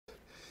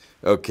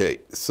Okay,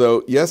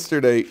 so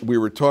yesterday we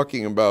were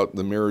talking about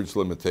the marriage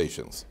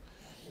limitations,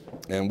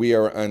 and we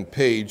are on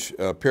page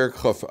Perek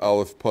Chaf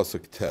Aleph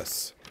Pasuk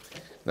Tes.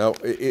 Now,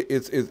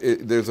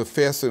 there's a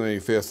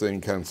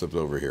fascinating concept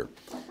over here.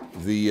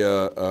 The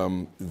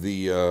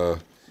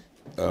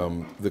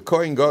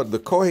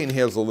Kohen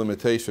has a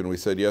limitation. We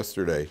said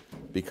yesterday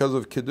because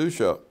of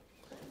kedusha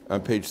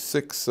on page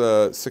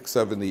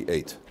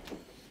 678.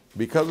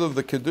 Because of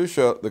the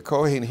kedusha, the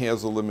Kohen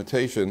has a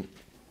limitation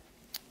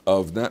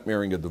of not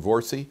marrying a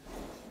divorcee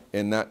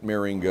and not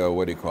marrying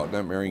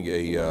not marrying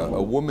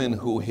a woman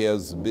who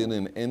has been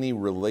in any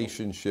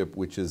relationship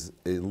which is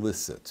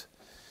illicit.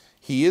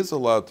 He is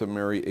allowed to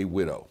marry a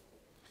widow.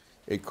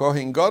 A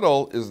Kohen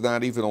Gadol is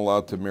not even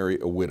allowed to marry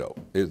a widow.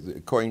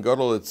 Kohen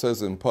Gadol, it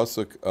says in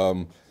Pasuk,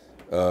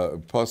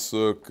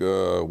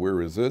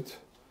 where is it?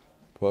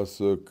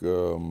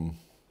 Pasuk,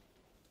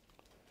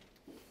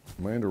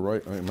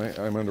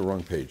 I'm on the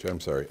wrong page. I'm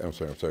sorry.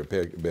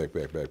 Back.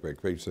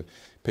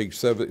 Page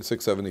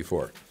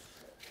 674.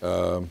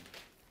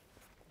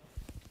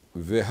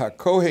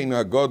 V'hakohen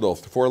hagadol,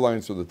 4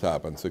 lines to the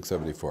top on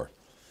 674.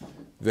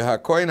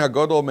 V'hakohen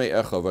hagadol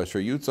me'echav asher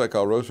yutzak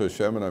al rosh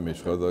hashemen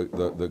hamishcha.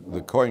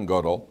 The Kohen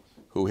Gadol,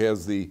 who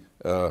has the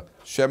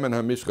shemen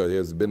hamishcha,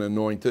 has been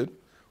anointed.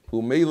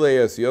 Who meilei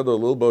es yodo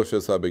lilbosh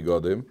es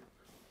habegodim.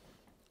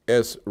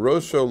 Es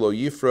rosho lo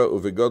yifra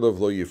uvegodov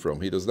lo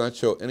yifrom. He does not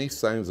show any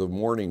signs of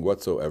mourning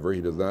whatsoever.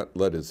 He does not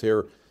let his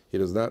hair. He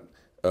does not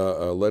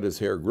let his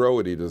hair grow,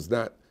 and he does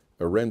not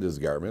rend his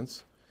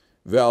garments.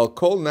 Ve'al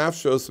kol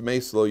nafshos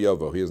meis lo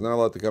yavo. He is not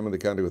allowed to come into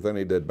contact with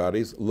any dead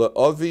bodies.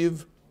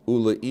 Le'aviv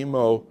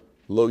ule'imo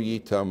lo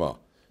yitama.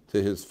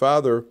 To his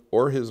father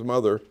or his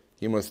mother,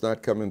 he must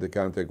not come into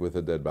contact with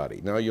a dead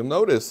body. Now you'll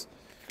notice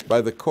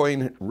by the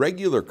Kohen,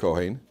 regular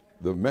Kohen,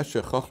 the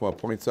Meshech Chochmah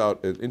points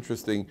out an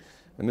interesting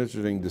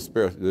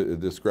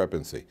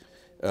discrepancy.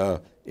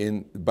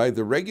 By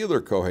the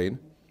regular Kohen,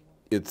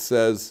 it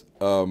says,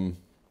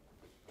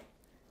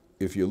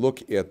 if you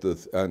look at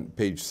on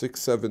page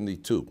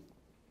 672,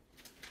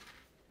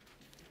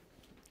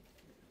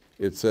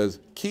 it says,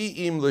 Ki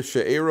im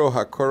l'she'ero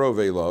hakoro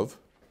ve'lov,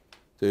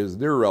 to his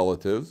near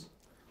relatives,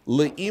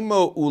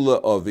 le'imo ula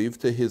aviv,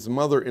 to his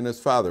mother and his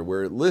father,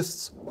 where it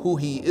lists who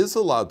he is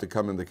allowed to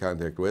come into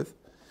contact with.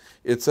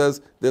 It says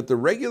that the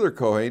regular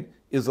Kohen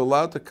is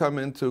allowed to come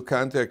into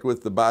contact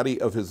with the body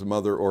of his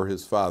mother or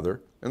his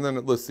father, and then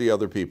it lists the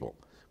other people.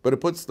 But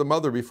it puts the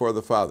mother before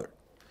the father.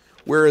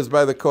 Whereas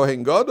by the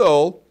Kohen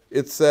Gadol,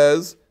 it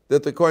says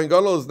that the Kohen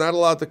Gadol is not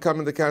allowed to come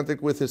into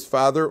contact with his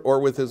father or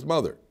with his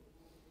mother.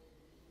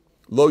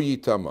 Lo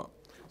yitama.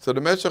 So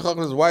the Meshech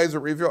Chochmah says, why is it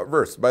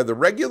reversed? By the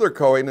regular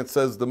Kohen, it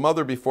says the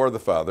mother before the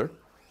father,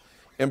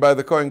 and by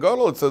the Kohen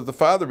Gadol, it says the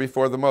father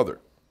before the mother.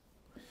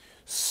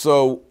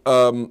 So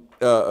the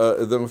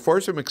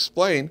Meforshim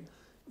explain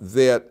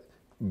that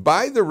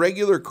by the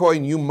regular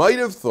Kohen, you might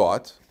have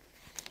thought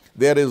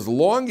that as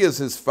long as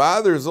his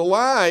father's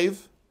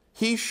alive,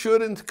 he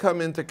shouldn't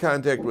come into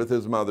contact with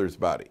his mother's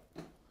body.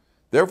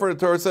 Therefore, the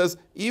Torah says,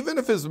 even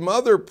if his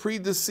mother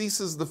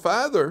predeceases the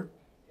father,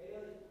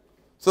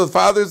 so the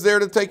father's there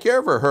to take care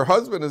of her, her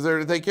husband is there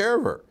to take care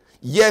of her,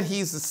 yet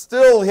he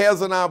still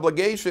has an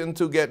obligation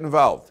to get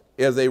involved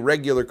as a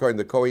regular Kohen,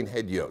 the Kohen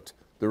Hedyot,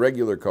 the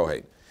regular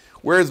Kohen.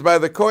 Whereas by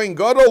the Kohen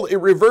Gadol, it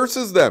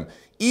reverses them.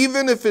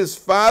 Even if his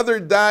father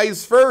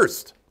dies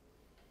first.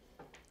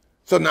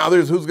 So now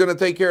there's who's going to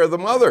take care of the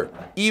mother.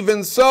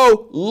 Even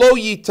so, lo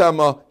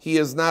yitama, he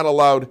is not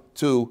allowed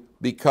to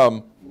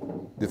become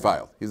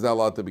defiled. He's not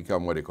allowed to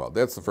become what he called.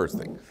 That's the first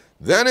thing.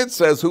 Then it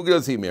says, who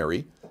does he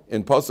marry?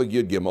 In Pasuk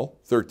Yud Gimel,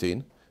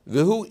 13.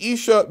 V'hu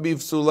isha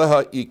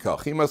bivsuleha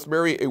ikach. He must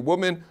marry a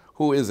woman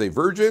who is a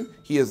virgin.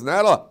 He is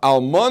not a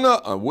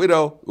almana, a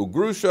widow,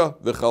 ugrusha,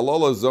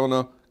 v'chalola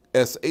zona,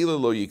 es eila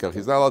lo yikach.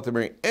 He's not allowed to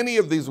marry any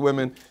of these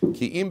women.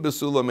 Ki im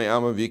besula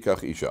me'ama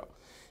v'ikach isha.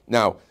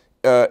 Now,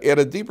 at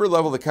a deeper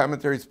level, the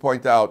commentaries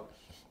point out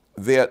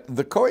that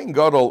the Kohen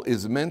Gadol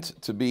is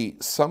meant to be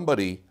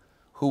somebody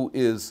who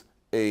is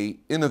an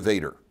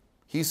innovator.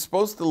 He's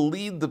supposed to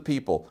lead the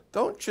people.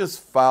 Don't just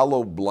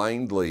follow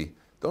blindly.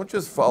 Don't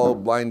just follow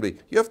blindly.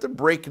 You have to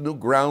break new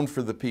ground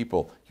for the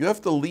people. You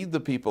have to lead the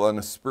people on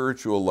a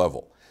spiritual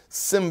level.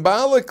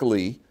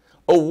 Symbolically,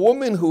 a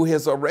woman who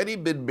has already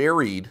been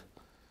married,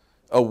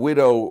 a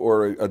widow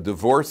or a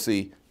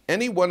divorcee,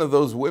 any one of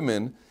those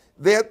women,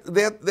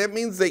 that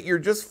means that you're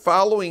just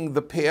following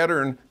the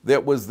pattern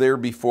that was there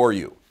before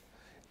you.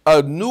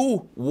 A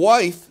new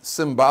wife,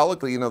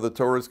 symbolically, the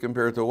Torah is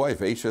compared to a wife,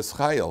 Eishes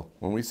Chayil,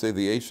 when we say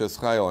the Eishes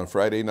Chayil on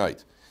Friday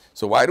night.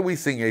 So why do we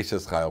sing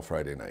Eishes Chayil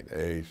Friday night?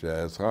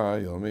 Eishes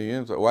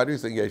Chayil. Why do you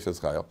sing Eishes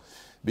Chayil?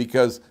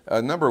 Because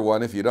number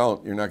one, if you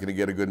don't, you're not going to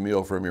get a good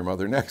meal from your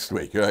mother next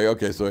week. Right?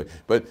 Okay, so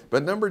but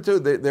number two,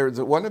 there's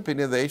one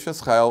opinion. The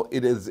Eishes Chayil,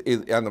 it is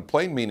on the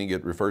plain meaning,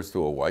 it refers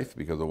to a wife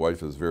because a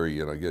wife is very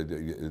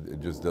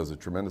it just does a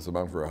tremendous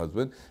amount for a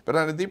husband. But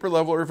on a deeper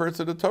level, it refers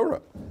to the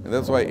Torah, and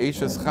that's why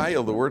Eishes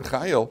Chayil, the word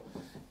Chayil,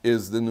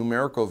 is the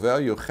numerical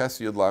value. Ches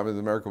Yud Lamed, the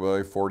numerical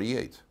value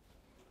 48.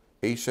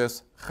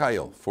 Eishes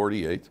Chayil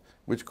 48.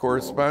 which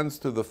corresponds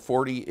to the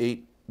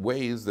 48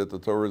 ways that the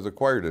Torah is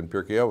acquired in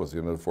Pirkei Avos.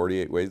 You know, the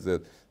 48 ways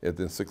that at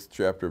the 6th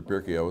chapter of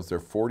Pirkei Avos, there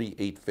are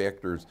 48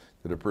 factors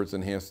that a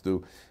person has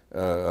to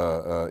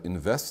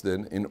invest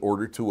in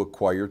order to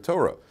acquire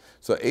Torah.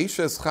 So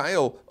Eishes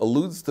Chayil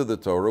alludes to the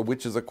Torah,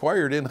 which is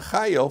acquired in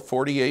Chayil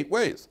 48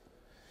 ways.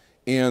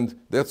 And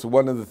that's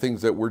one of the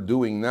things that we're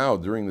doing now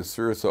during the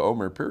Sfiras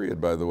HaOmer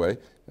period, by the way.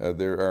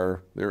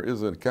 There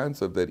is a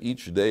concept that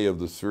each day of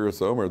the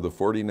Sfiras HaOmer, the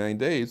 49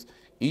 days,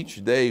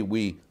 each day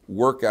we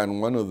work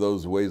on one of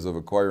those ways of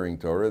acquiring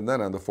Torah, and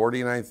then on the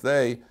 49th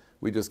day,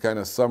 we just kind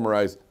of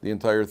summarize the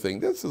entire thing.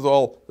 This is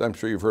all, I'm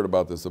sure you've heard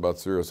about this, about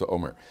Sfiras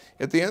HaOmer.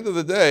 At the end of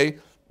the day,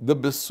 the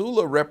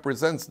Besula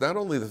represents not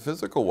only the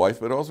physical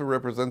wife, but also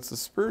represents the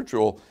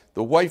spiritual.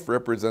 The wife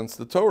represents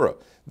the Torah.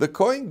 The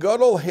Kohen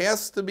Gadol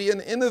has to be an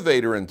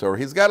innovator in Torah.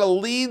 He's got to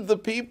lead the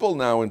people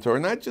now in Torah,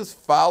 not just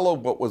follow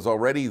what was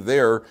already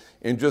there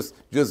and just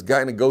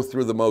kind of go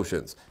through the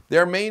motions.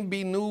 There may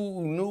be new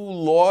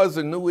laws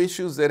and new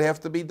issues that have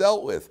to be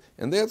dealt with.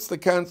 And that's the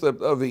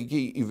concept of lo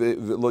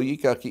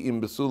yikach ki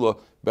im besula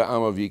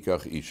ba'amav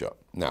yikach isha.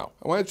 Now,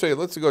 I want to show you,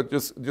 let's go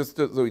just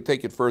so we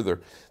take it further.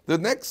 The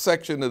next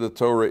section of the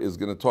Torah is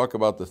going to talk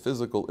about the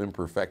physical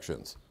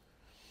imperfections.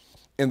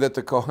 And that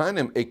the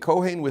Kohanim, a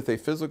Kohen with a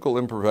physical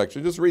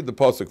imperfection, just read the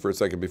Pasuk for a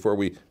second before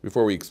we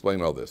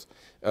explain all this.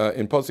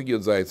 In Pasuk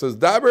Yud Zayit, it says,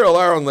 Daber el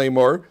Aaron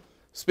lemor,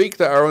 speak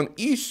to Aaron,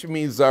 Ish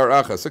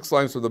mizaracha, 6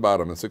 lines from the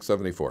bottom in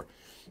 674.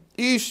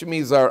 Ish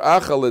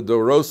mizaracha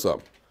ledorosa,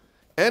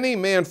 any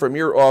man from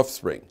your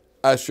offspring,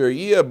 asher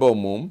yeh bo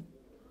mum,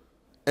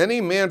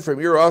 any man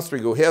from your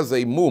offspring who has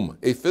a mum,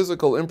 a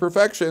physical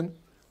imperfection,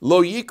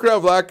 lo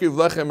yikrav lakiv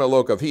lechem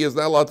elokav, he is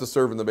not allowed to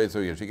serve in the Beis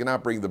HaMikdash. He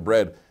cannot bring the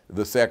bread,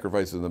 the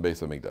sacrifices in the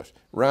Beis HaMikdash.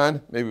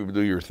 Ron, maybe do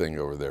your thing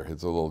over there.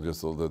 It's a little,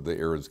 just so the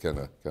air is kind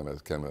of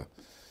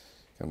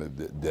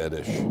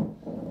deadish.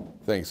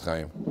 Thanks,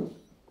 Chaim.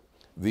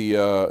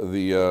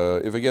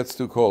 If it gets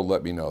too cold,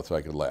 let me know so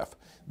I can laugh.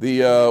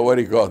 What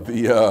do you call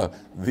it?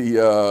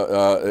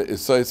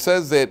 So it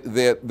says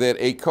that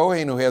a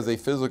Kohen who has a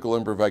physical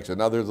imperfection.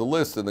 Now there's a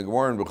list in the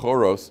Gemara in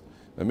Bechoros,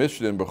 the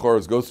Mishnah in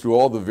Bechoros goes through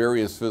all the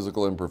various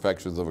physical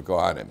imperfections of a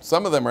Kohanim.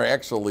 Some of them are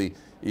actually,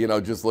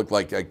 just look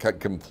like a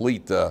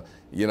complete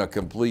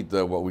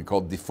what we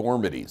call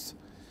deformities.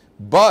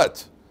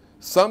 But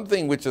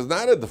something which is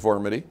not a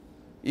deformity,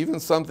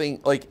 even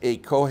something like a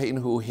Kohen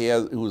who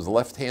is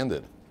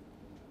left-handed.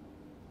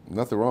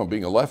 Nothing wrong with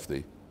being a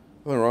lefty.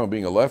 Nothing wrong with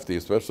being a lefty,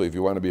 especially if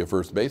you want to be a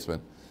first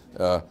baseman.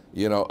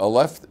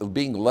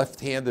 Being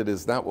left-handed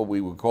is not what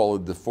we would call a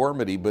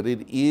deformity, but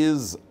it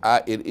is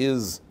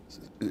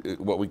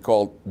what we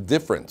call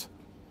different.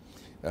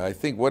 I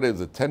think, what is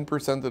it,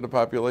 10% of the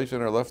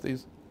population are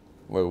lefties?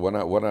 Well, one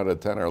out of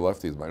 10 are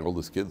lefties. My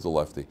oldest kid's a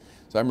lefty.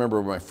 So I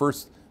remember my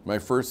first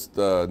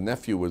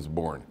nephew was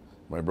born.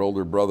 My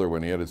older brother,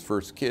 when he had his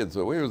first kid,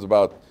 so he was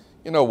about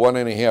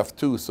 1.5,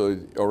 2, so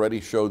he already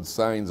showed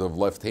signs of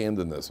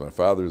left-handedness. My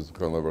father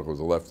was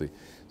a lefty.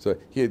 So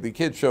the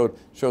kid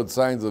showed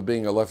signs of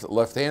being a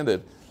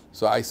left-handed.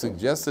 So I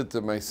suggested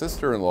to my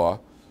sister-in-law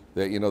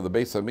that, the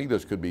Beis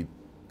HaMikdash could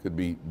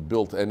be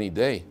built any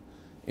day,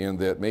 and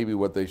that maybe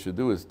what they should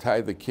do is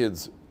tie the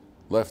kid's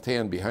left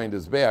hand behind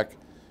his back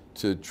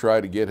to try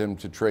to get him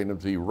to train him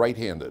to be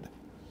right-handed.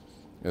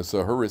 And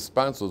so her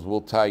response was,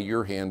 we'll tie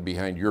your hand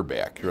behind your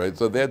back, right?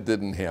 So that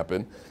didn't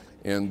happen.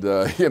 And,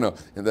 and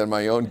then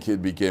my own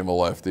kid became a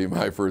lefty,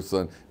 my first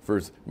son,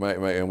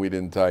 and we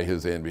didn't tie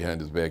his hand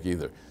behind his back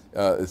either.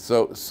 Why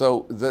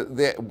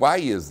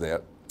is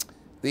that?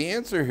 The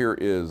answer here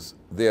is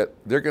that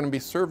they're going to be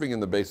serving in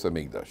the Beis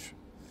HaMikdash.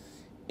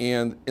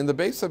 And in the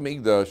Beis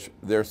HaMikdash,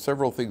 there are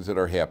several things that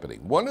are happening.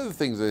 One of the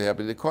things that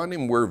happen, the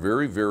Kohanim wear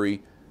very,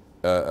 very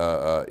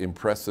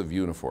impressive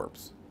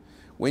uniforms.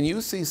 When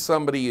you see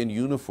somebody in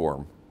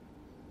uniform,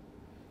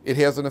 it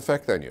has an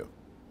effect on you.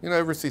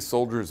 Ever see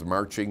soldiers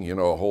marching,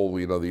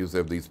 they used to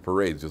have these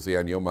parades. You'll see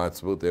on Yom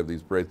HaAtzmaut, they have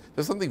these parades.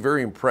 There's something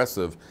very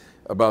impressive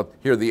about,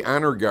 here, the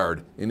Honor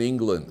Guard in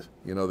England.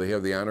 They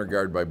have the Honor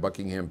Guard by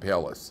Buckingham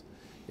Palace.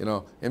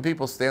 And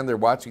people stand there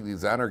watching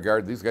these Honor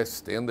Guard. These guys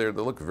stand there,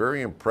 they look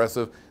very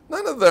impressive.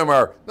 None of them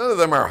are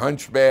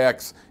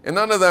hunchbacks, and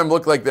none of them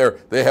look like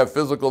they have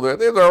physical.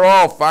 They're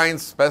all fine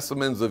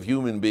specimens of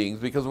human beings,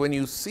 because when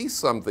you see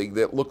something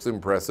that looks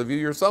impressive, you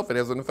yourself, it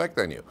has an effect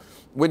on you.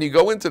 When you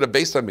go into the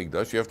Beis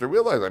HaMikdash, you have to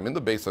realize, I'm in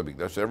the Beis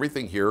HaMikdash.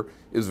 Everything here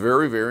is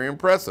very, very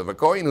impressive. A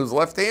Kohen who's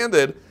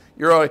left-handed,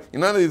 none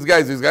of these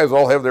guys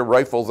all have their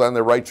rifles on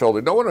their right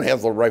shoulder. No one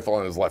has a rifle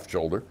on his left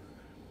shoulder.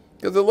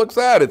 Because it looks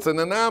odd, it's an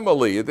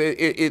anomaly.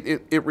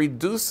 It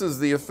reduces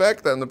the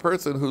effect on the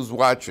person who's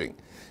watching.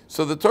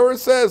 So the Torah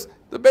says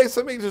the Beis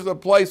HaMikdash is a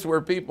place where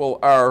people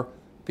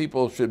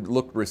should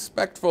look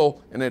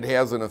respectful, and it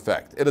has an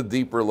effect. At a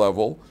deeper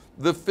level,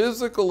 the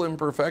physical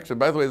imperfection,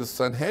 by the way, the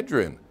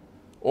Sanhedrin,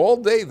 all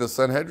day the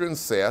Sanhedrin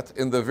sat,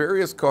 and the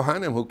various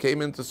Kohanim who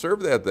came in to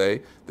serve that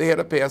day, they had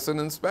to pass an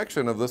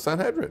inspection of the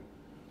Sanhedrin.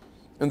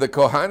 And the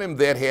Kohanim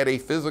that had a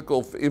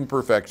physical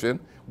imperfection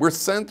were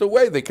sent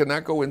away. They could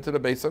not go into the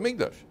Beis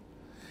HaMikdash.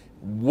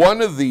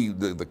 One of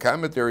the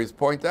commentaries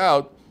point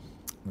out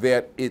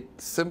that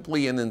it's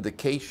simply an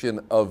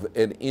indication of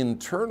an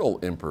internal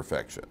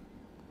imperfection.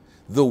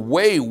 The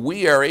way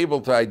we are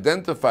able to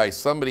identify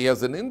somebody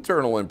has an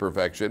internal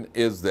imperfection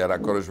is that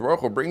HaKadosh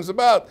Baruch Hu brings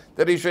about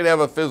that he should have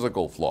a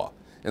physical flaw.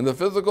 And the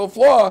physical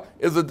flaw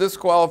is a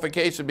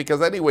disqualification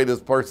because anyway this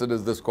person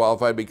is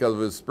disqualified because of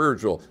his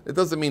spiritual. It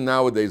doesn't mean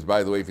nowadays,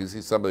 by the way, if you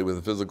see somebody with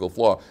a physical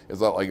flaw, it's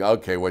not like,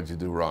 okay, what'd you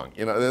do wrong?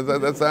 You know,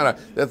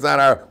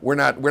 we're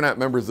not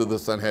members of the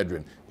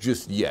Sanhedrin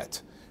just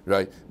yet,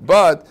 right?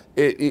 But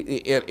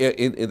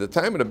in the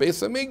time of the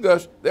Beis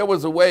HaMikdash, there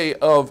was a way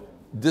of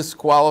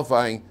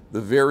disqualifying the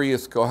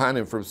various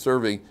Kohanim from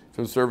serving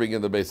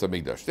in the Beis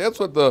HaMikdash. That's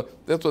what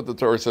the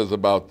Torah says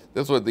about.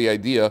 That's what the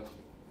idea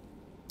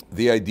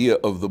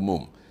of the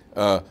mum.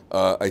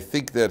 I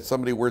think that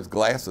somebody wears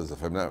glasses.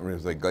 If I'm not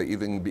mistaken,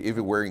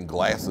 even wearing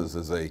glasses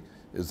is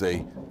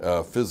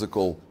a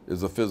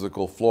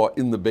physical flaw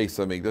in the Beis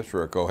HaMikdash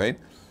for a Kohen.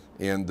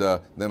 And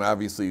then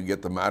obviously you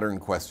get the modern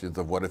questions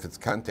of what if it's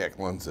contact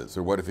lenses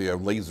or what if you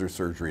have laser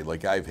surgery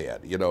like I've had.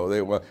 You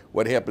know,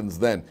 what happens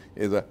then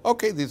is,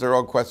 okay, these are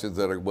all questions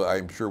that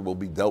I'm sure will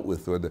be dealt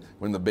with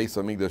when the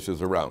Beis HaMikdash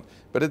is around.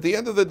 But at the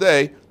end of the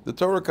day, the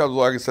Torah comes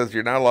along and says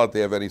you're not allowed to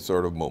have any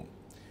sort of mum.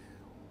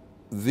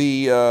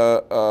 The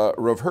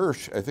Rav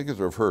Hirsch, I think it's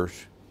Rav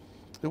Hirsch,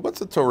 what's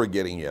the Torah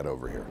getting at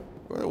over here?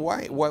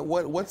 Why?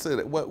 What's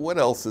it? What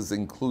else is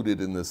included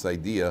in this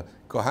idea?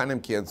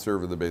 Kohanim can't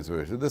serve in the Beis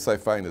HaMikdash. This I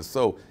find is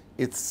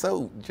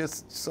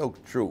just so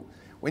true.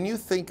 When you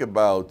think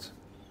about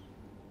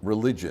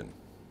religion,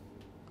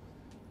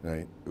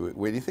 right?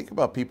 When you think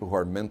about people who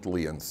are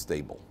mentally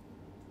unstable,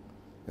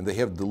 and they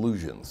have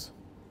delusions,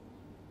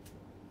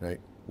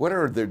 right? What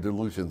are their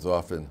delusions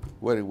often?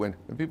 When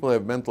people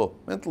have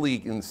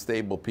mentally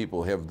unstable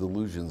people have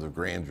delusions of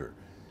grandeur,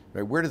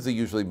 right? Where does it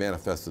usually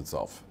manifest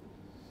itself?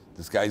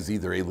 This guy's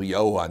either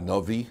Eliyahu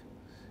Hanavi,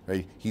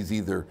 right? He's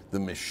either the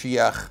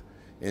Mashiach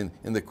in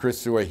the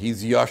Christian way.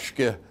 He's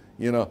Yashka.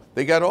 You know,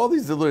 they got all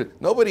these delusions.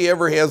 Nobody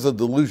ever has a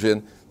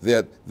delusion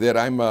that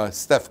I'm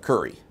Steph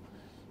Curry,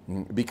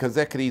 because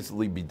that could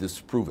easily be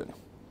disproven.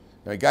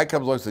 Now, a guy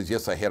comes along and says,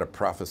 yes, I had a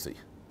prophecy.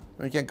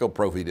 You can't go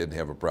prove he didn't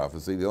have a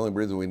prophecy. The only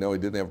reason we know he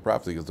didn't have a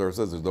prophecy is because the Torah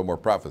says there's no more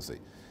prophecy.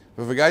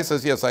 But if a guy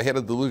says, yes, I had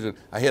a delusion,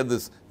 I had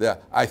this,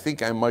 I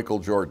think I'm Michael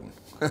Jordan.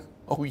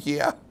 Oh,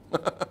 yeah?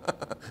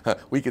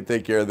 We can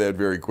take care of that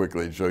very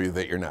quickly and show you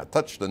that you're not.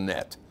 Touch the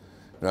net.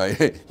 Right?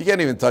 You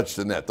can't even touch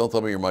the net. Don't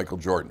tell me you're Michael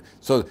Jordan.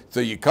 So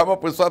you come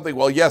up with something,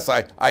 well, yes,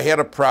 I had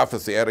a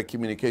prophecy, I had a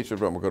communication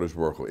from HaKadosh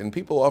Baruch Hu. And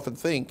people often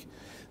think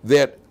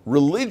that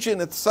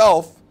religion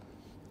itself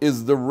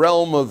is the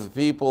realm of the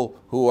people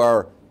who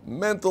are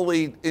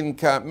mentally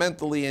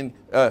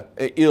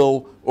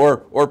ill,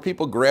 or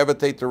people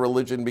gravitate to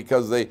religion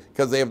because they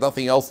have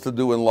nothing else to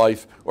do in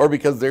life, or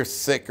because they're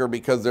sick, or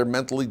because they're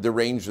mentally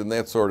deranged and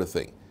that sort of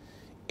thing.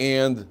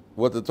 And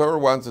what the Torah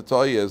wants to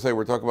tell you is, hey,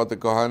 we're talking about the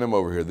Kohanim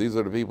over here. These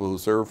are the people who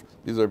serve.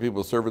 These are the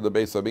people who serve in the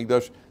Beis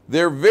HaMikdash.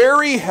 They're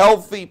very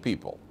healthy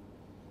people.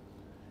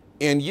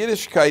 And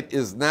Yiddishkeit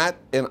is not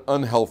an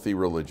unhealthy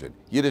religion.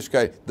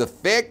 Yiddishkeit, the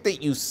fact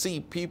that you see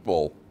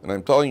people, and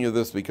I'm telling you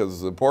this because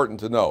it's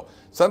important to know,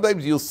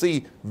 sometimes you'll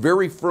see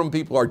very frum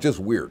people are just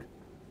weird.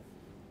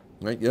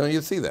 Right? You know,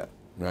 you see that,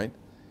 right?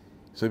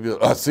 So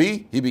people,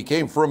 see, he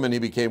became frum and he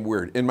became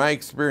weird. In my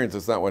experience,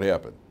 that's not what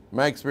happened.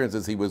 My experience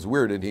is he was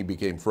weird and he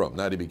became frum,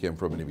 not he became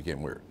frum and he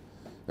became weird.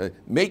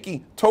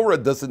 Torah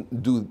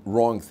doesn't do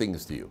wrong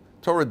things to you.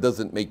 Torah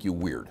doesn't make you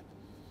weird.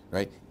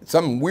 Right?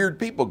 Some weird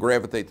people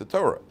gravitate to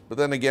Torah. But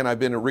then again, I've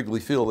been at Wrigley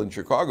Field in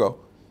Chicago.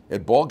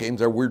 At ball games,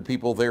 there are weird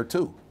people there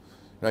too.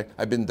 Right?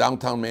 I've been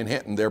downtown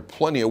Manhattan. There are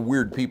plenty of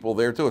weird people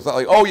there too. It's not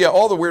like, oh yeah,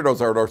 all the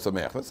weirdos are at Ohr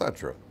Somayach. That's not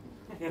true.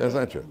 That's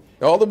not true.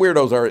 All the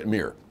weirdos are at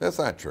Mir. That's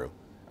not true.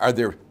 Are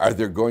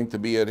there going to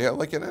be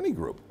like in any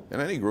group?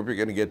 In any group, you're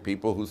going to get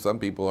people who, some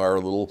people are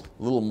a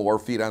little more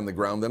feet on the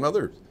ground than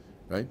others.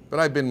 Right? But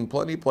I've been in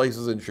plenty of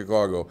places in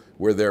Chicago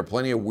where there are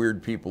plenty of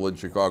weird people in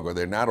Chicago.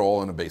 They're not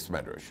all in a base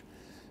medrash.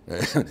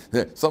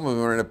 Some of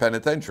them are in a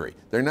penitentiary.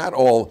 They're not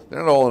all in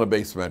a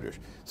Beis Medrash.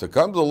 So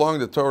comes along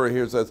the Torah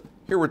here, says,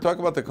 here we're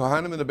talking about the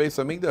Kohanim in the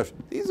Beis HaMikdash.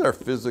 These are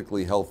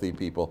physically healthy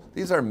people.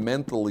 These are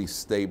mentally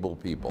stable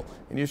people.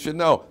 And you should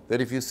know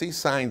that if you see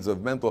signs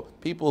of mental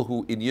people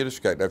who in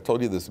Yiddishkeit, I've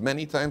told you this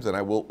many times and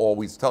I will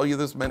always tell you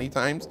this many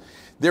times,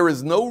 there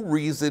is no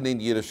reason in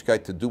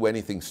Yiddishkeit to do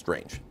anything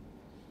strange.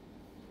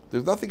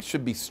 There's nothing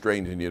should be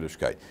strange in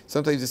Yiddishkeit.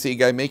 Sometimes you see a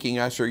guy making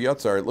Asher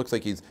Yatzar. It looks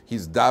like he's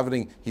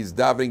davening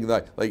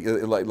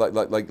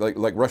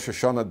like Rosh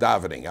Hashanah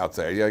davening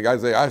outside. You know,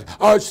 guys say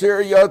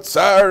Asher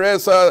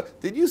Yatzar.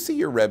 Did you see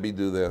your Rebbe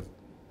do that?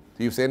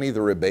 Do you see any of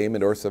the Rebbeim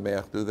at Ohr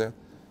Somayach do that?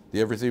 Do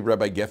you ever see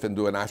Rabbi Geffen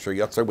do an Asher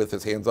Yatzar with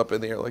his hands up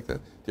in the air like that?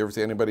 Do you ever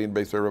see anybody in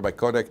Beis Rabbi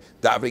Kodek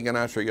davening an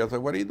Asher Yatzar?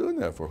 What are you doing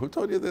that for? Who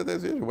told you that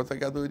that's Yiddishkeit? What's that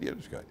got to do with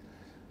Yiddishkeit?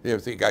 You ever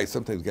see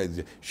sometimes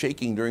guys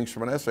shaking during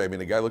Shemona Esrei. I mean,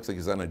 the guy looks like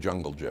he's on a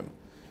jungle gym.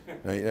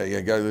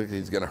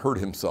 He's going to hurt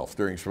himself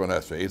during Shemona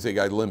Esrei. You see a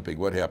guy limping.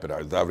 What happened? I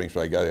was davening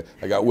Shemona.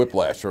 I got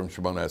whiplash from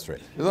Shemona Esrei.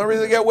 There's no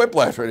reason to get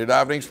whiplash when you're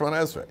davening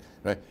Shemona Esrei.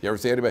 Right? You ever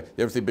see anybody?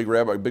 You ever see Big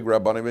Rabbi? Do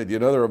you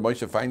know that Rabbi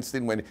Moshe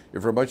Feinstein?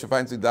 If Rabbi Moshe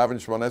Feinstein davened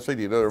Shemona Esrei,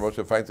 do you know that Rabbi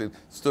Moshe Feinstein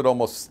stood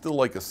almost still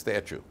like a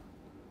statue?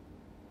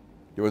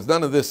 There was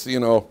none of this, it's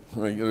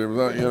like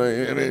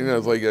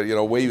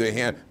wave a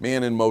hand,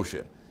 man in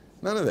motion.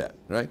 None of that,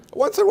 right?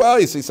 Once in a while,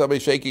 you see somebody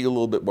shaking a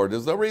little bit more.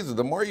 There's no reason.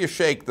 The more you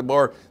shake, the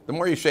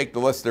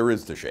less there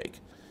is to shake,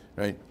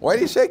 right? Why are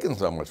you shaking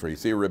so much for? You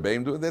see a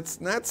Rebbeim do it?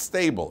 That's not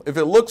stable. If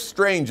it looks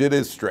strange, it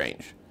is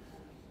strange.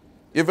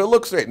 If it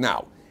looks strange.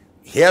 Now,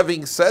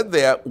 having said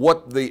that,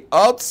 what the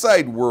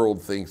outside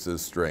world thinks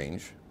is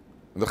strange,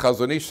 the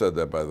Chazon Ish said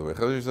that, by the way.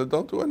 Chazon Ish said,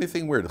 don't do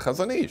anything weird.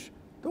 Chazon Ish,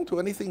 don't do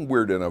anything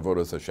weird in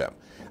Avodas Hashem.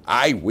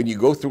 When you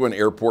go through an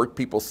airport,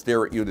 people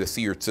stare at you to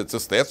see your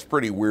tzitzis. That's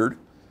pretty weird.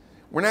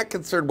 We're not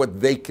concerned what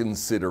they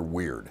consider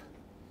weird.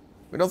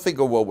 We don't think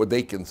of what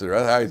they consider.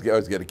 I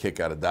always get a kick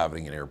out of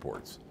davening in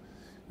airports,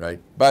 right?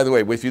 By the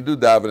way, if you do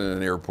daven in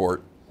an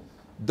airport,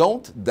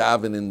 don't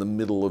daven in the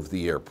middle of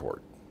the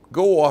airport.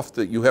 Go off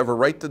you have a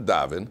right to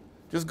daven,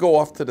 just go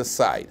off to the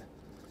side,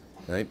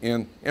 right?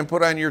 And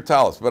put on your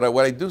talis. But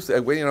what I do say,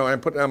 I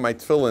put on my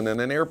tefillin in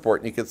an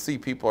airport and you can see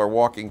people are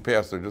walking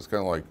past, they're just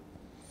kind of like,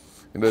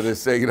 they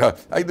say,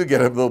 I do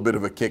get a little bit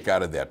of a kick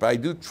out of that. But I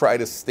do try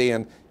to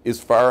stand as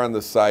far on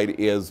the side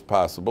as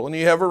possible. And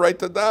you have a right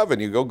to daven.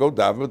 You go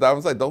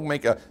daven side. Don't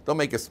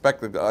make a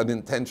spectacle, an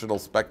intentional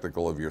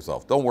spectacle of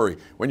yourself. Don't worry.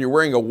 When you're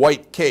wearing a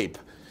white cape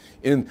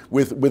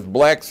with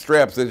black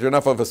straps, there's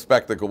enough of a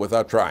spectacle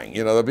without trying.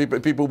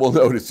 The people will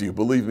notice you.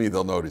 Believe me,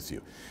 they'll notice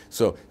you.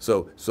 So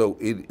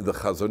the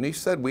Chazon Ish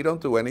said, we don't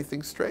do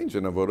anything strange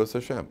in Avodas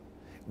Hashem.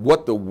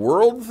 What the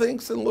world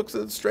thinks and looks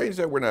at strange,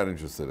 that we're not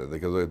interested in,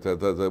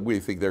 because we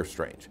think they're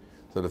strange.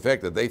 So the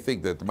fact that they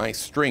think that my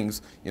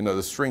strings,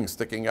 the strings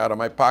sticking out of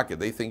my pocket,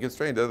 they think it's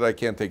strange, that I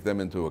can't take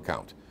them into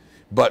account.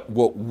 But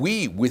what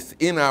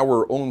within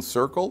our own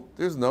circle,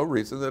 there's no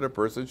reason that a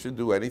person should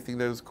do anything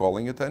that is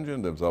calling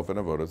attention to himself in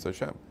Avodas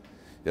Hashem.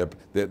 That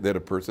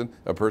a person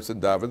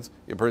davens,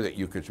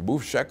 you could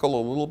move shekel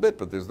a little bit,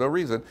 but there's no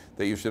reason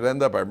that you should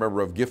end up. I remember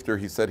Rav Gifter,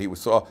 he said he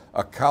saw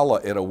a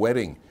kala at a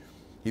wedding.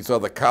 He saw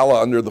the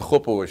kala under the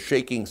chuppah was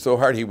shaking so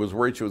hard he was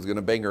worried she was going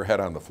to bang her head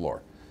on the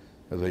floor.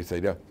 As they say,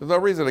 yeah, there's no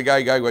reason a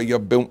guy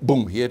boom,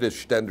 boom, he hit his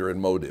stender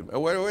and mowed him.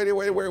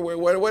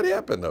 What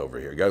happened over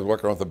here? Guys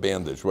walking around with a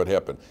bandage. What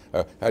happened?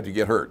 How'd you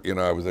get hurt?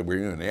 Were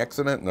you in an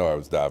accident? No, I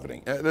was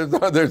davening.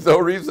 There's no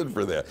reason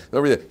for that. No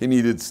reason. He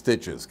needed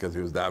stitches because he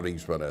was davening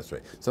Shemona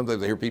Esrei.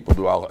 Sometimes I hear people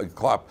do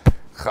klap,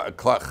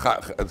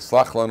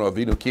 slach lanu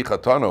avinu ki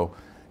chatanu.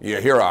 You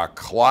hear a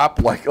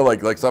clop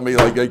like somebody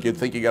like you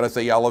think you got to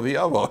say Yalav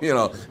Yavo,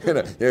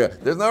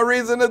 There's no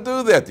reason to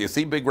do that. You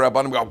see big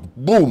rabbanim go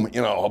boom,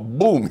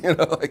 boom,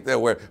 like that.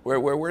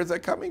 Where is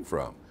that coming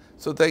from?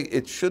 So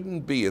it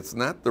shouldn't be. It's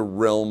not the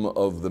realm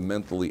of the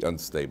mentally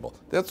unstable.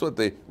 That's what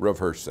the Rav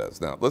Hirsch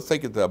says. Now let's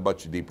take it to a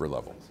much deeper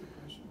level.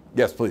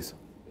 Yes, please.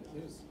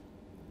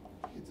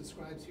 It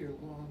describes here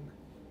long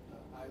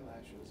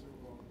eyelashes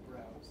or long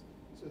brows.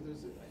 So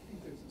I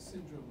think there's a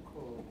syndrome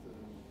called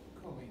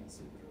Cohen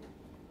syndrome.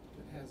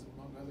 Has,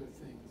 among other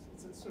things,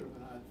 it's sort of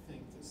an odd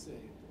thing to say,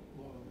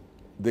 long.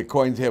 The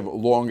Cohens have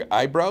long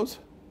eyebrows?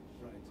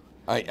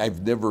 Right.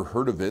 I've never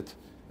heard of it.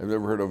 I've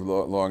never heard of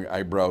long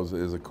eyebrows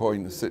as a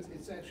Cohen. It's actually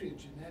a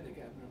genetic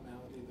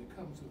abnormality that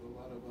comes with a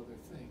lot of other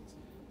things.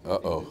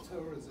 Uh-oh. The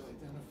Torah is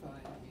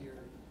identifying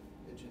here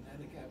a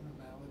genetic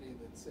abnormality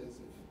that says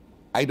if...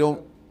 I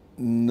don't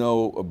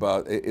know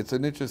about it. It's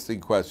an interesting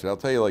question. I'll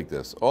tell you like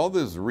this. All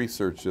this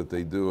research that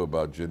they do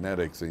about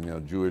genetics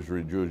and Jewish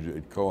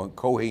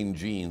Kohen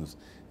genes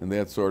and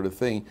that sort of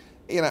thing,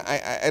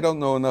 I don't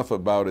know enough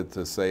about it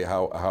to say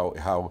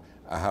how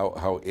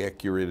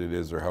accurate it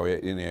is or how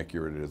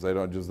inaccurate it is.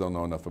 I just don't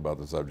know enough about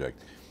the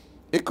subject.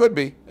 It could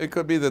be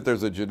that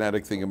there's a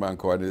genetic thing among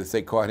Kohanim. They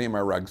say Kohanim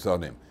are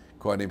ragzonim.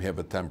 Kohanim have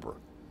a temper.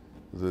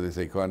 So they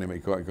say Kohanim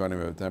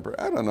have a temper.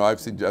 I don't know. I've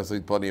seen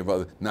plenty of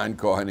other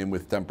non-Kohanim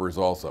with tempers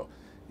also.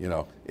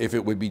 If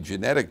it would be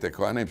genetic that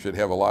Kohanim should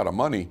have a lot of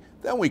money,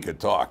 then we could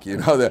talk.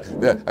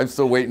 I'm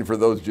still waiting for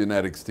those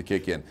genetics to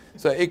kick in.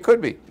 So it could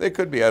be. It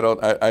could be. I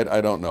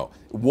don't know.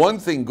 One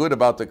thing good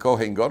about the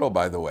Kohen Gadol,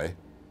 by the way,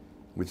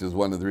 which is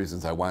one of the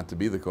reasons I want to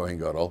be the Kohen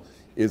Gadol,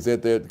 is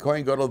that the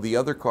Kohen Gadol, the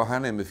other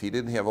Kohanim, if he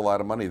didn't have a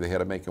lot of money, they had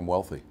to make him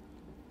wealthy.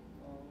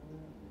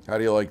 How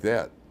do you like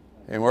that?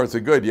 Hey, it's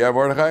a good, yeah,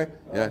 Mordechai?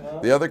 Yeah.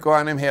 The other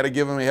Kohanim had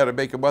to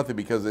make him wealthy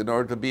because in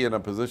order to be in a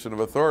position of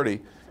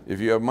authority, if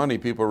you have money,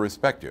 people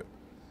respect you,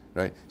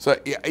 right? So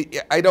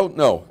I don't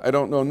know.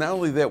 Not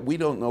only that, we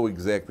don't know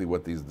exactly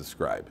what these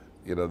describe.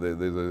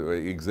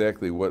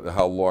 Exactly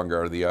how long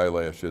are the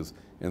eyelashes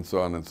and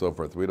so on and so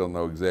forth. We don't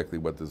know exactly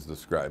what this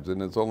describes.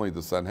 And it's only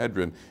the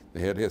Sanhedrin,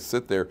 they had to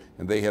sit there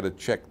and they had to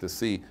check to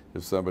see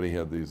if somebody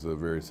had these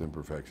various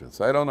imperfections.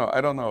 So I don't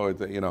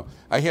know.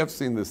 I have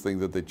seen this thing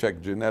that they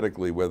check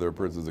genetically whether a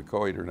person's a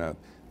Kohen or not,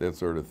 that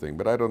sort of thing.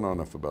 But I don't know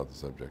enough about the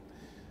subject.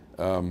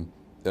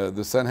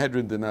 The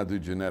Sanhedrin did not do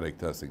genetic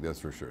testing, that's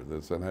for sure.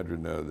 The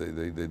Sanhedrin,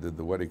 they did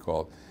the, what do you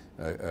call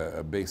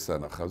it, based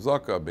on a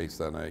chazaka, based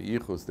on a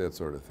yichus, that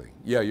sort of thing.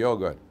 Yeah, go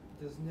ahead.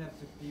 Doesn't have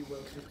to be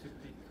wealthy to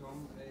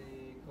become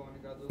a Kohen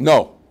Gadol?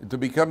 No, to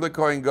become the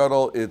Kohen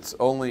Gadol, it's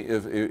only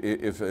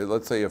if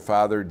let's say a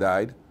father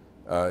died,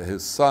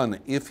 his son,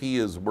 if he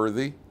is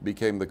worthy,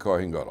 became the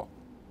Kohen Gadol.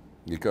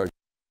 Because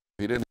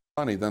if he didn't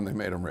have money, then they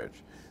made him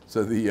rich.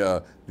 So by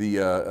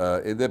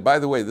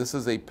the way, this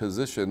is a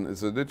position,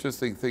 it's an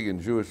interesting thing in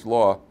Jewish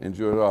law,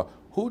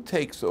 who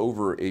takes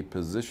over a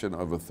position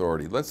of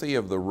authority? Let's say you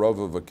have the Rav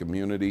of a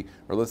community,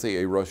 or let's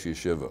say a Rosh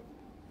Yeshiva.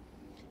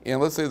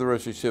 And let's say the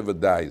Rosh Yeshiva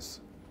dies,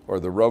 or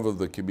the Rav of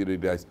the community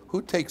dies.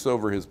 Who takes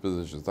over his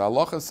position? The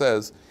halacha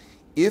says,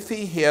 if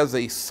he has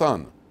a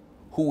son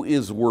who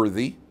is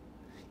worthy,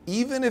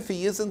 even if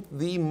he isn't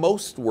the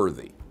most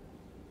worthy,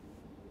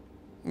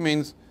 it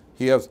means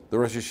he has, the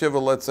Rosh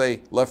Yeshiva, let's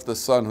say, left a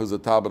son who's a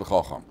Talmid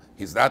Chacham.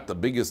 He's not the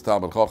biggest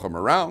Talmid Chacham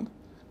around,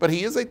 but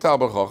he is a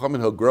Talmid Chacham,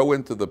 and he'll grow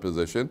into the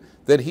position.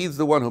 Then he's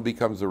the one who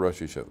becomes the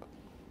Rosh Yeshiva.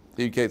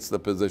 He gets the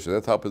position.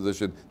 That's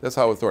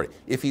how authority.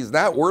 If he's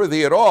not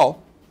worthy at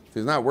all,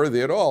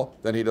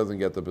 then he doesn't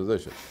get the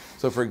position.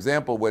 So, for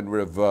example, when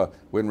Rav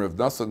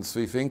Nassan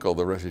Tzvi Finkel,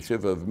 the Rosh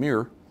Yeshiva of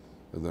Mir,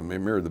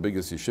 the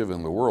biggest yeshiva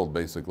in the world,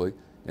 basically,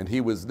 and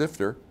he was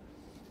nifter,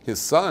 his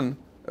son,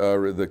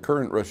 the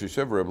current Rosh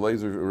Yeshiva, Reb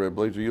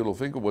Lezer Yudel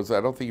Finkel,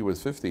 I don't think he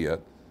was 50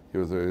 yet. He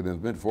was in his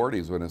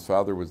mid-40s when his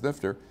father was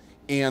nifter.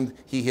 And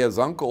he has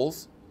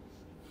uncles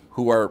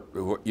who are,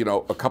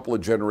 a couple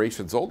of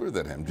generations older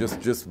than him,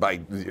 just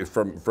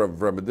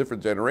from a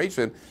different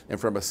generation. And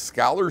from a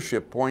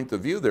scholarship point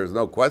of view, there's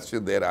no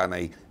question that on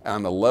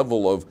a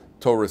level of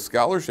Torah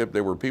scholarship,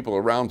 there were people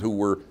around who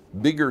were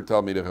bigger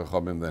Talmidei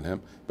Chachamim than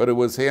him. But it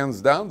was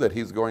hands down that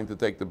he's going to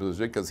take the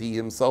position because he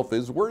himself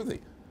is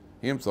worthy.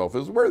 He himself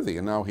is worthy,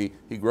 and now he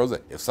grows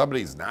it. If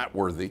somebody's not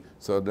worthy,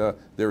 so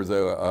there's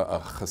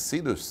a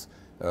Chasidus,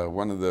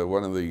 one of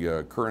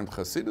the current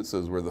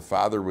Chasiduses where the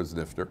father was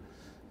nifter,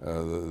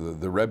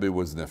 the Rebbe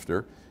was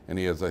nifter, and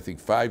he has, I think,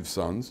 5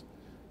 sons,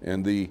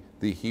 and he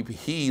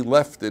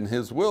left in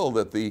his will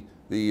that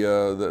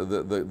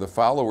the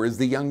follower is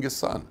the youngest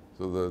son.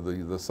 So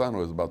the son, who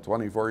was about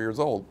 24 years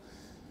old,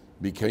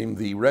 became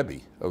the Rebbe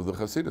of the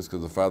Chasidus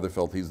because the father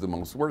felt he's the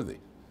most worthy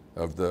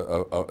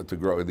to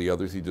grow. And the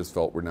others he just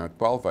felt were not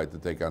qualified to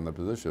take on the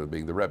position of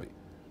being the Rebbe,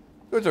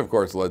 which of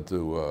course led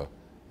to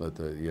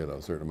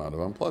a certain amount of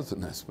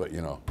unpleasantness. But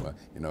in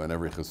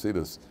every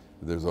Chasidus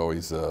there's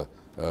always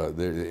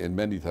and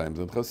many times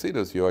in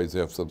Chasidus you always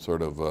have some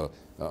sort of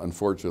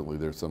unfortunately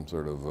there's some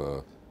sort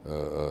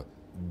of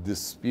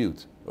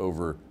dispute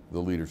over the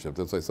leadership.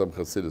 That's why some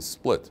Chasidus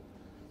split.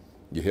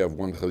 You have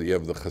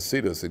the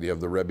Chasidus and you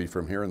have the Rebbe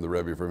from here and the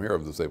Rebbe from here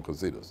of the same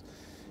Chasidus.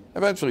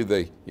 Eventually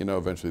they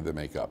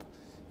make up,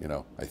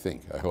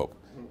 I hope.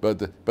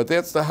 But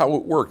that's how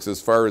it works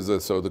as far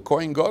as so the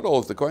Kohen Gadol,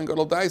 if the Kohen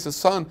Gadol dies, his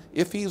son,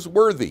 if he's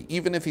worthy,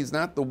 even if he's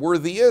not the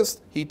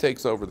worthiest, he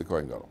takes over the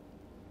Kohen Gadol.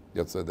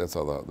 That's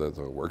how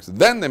it works.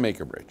 Then they make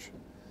him rich.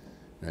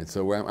 Right,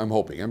 so I'm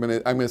hoping. I'm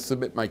gonna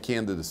submit my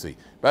candidacy.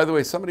 By the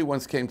way, somebody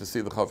once came to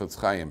see the Chafetz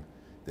Chaim.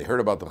 They heard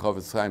about the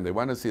Chafetz Chaim. They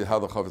wanted to see how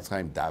the Chafetz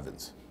Chaim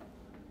davens.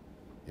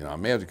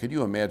 Could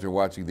you imagine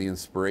watching the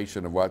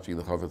inspiration of watching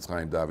the Chafetz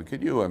Chaim daven?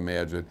 Could you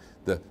imagine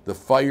the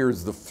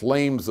fires, the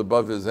flames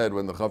above his head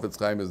when the Chafetz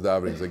Chaim is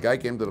davening? The guy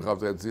came to the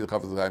Chafetz Chaim to see the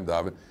Chafetz Chaim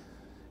daven,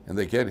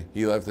 and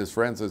he left his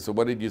friends and said, "So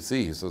what did you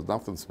see?" He says,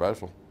 "Nothing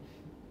special."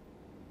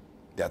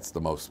 That's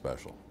the most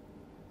special.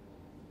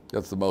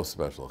 That's the most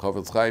special.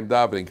 Chafetz Chaim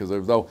davening, because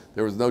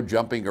there was no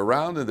jumping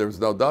around and there was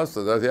no dust,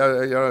 and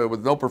there was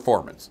no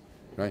performance.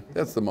 Right?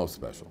 That's the most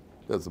special.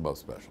 That's the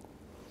most special.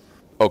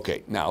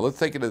 Okay, now let's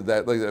take it as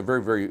that, like a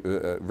very, very,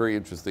 very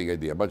interesting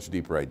idea, a much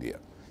deeper idea.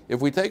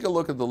 If we take a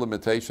look at the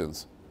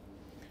limitations,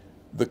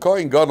 the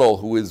Kohen Gadol,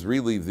 who is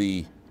really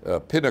the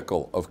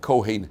pinnacle of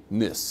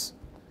Kohen-ness.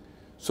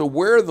 So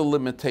where are the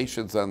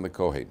limitations on the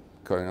Kohen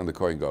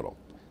Gadol?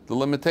 The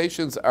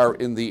limitations are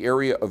in the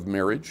area of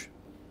marriage,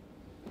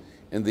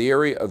 in the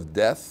area of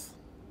death,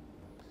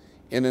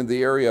 and in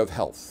the area of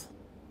health,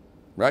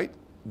 right?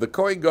 The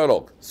Kohen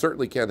Gadol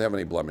certainly can't have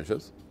any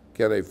blemishes,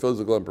 can't have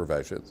physical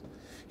imperfections.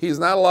 He's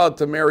not allowed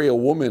to marry a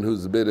woman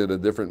who's been in a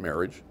different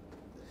marriage.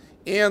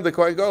 And the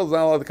Kohen Gadol is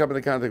not allowed to come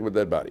into contact with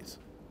dead bodies.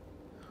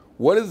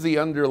 What is the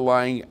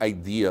underlying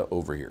idea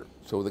over here?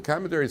 So the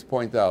commentaries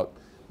point out,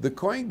 the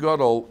Kohen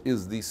Gadol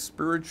is the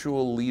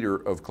spiritual leader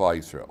of Klal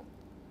Yisrael.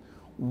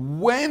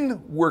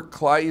 When were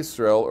Klal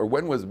Yisrael, or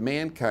when was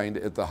mankind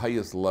at the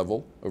highest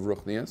level of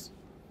Ruchnias?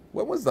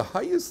 When was the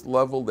highest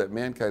level that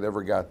mankind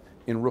ever got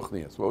in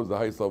Ruchnias? What was the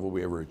highest level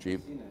we ever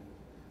achieved? Sinai.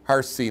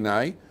 Har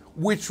Sinai,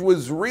 which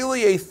was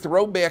really a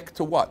throwback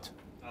to what?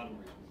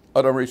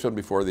 Adam Rishon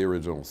before the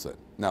original sin.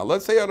 Now,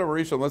 let's say there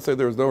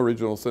was no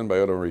original sin by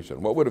Adam Rishon.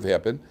 What would have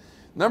happened?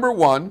 Number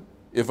one,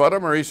 if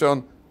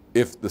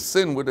the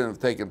sin wouldn't have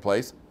taken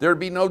place, there would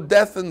be no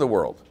death in the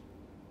world.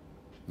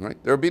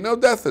 Right? There would be no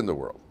death in the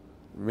world.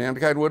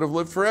 Mankind would have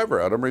lived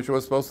forever. Adam Rishon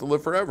was supposed to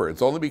live forever.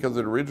 It's only because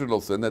of the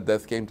original sin that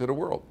death came to the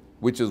world.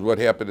 which is what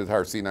happened at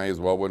Har Sinai as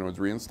well when it was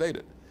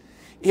reinstated.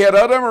 Had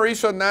Adam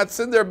Rishon not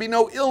sinned, there'd be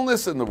no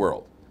illness in the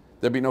world.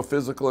 There'd be no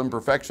physical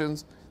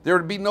imperfections. There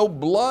would be no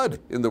blood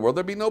in the world.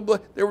 There'd be no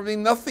blood. There would be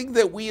nothing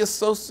that we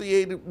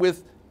associated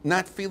with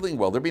not feeling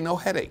well. There'd be no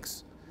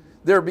headaches.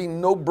 There'd be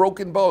no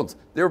broken bones.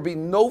 There would be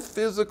no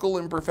physical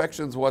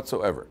imperfections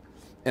whatsoever.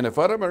 And if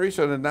Adam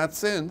Rishon had not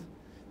sinned,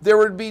 there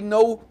would be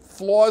no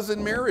flaws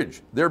in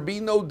marriage. There'd be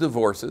no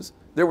divorces.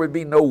 There would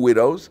be no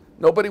widows.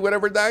 Nobody would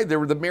ever die.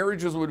 The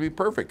marriages would be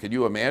perfect. Can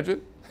you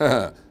imagine?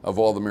 Of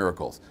all the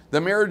miracles. The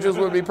marriages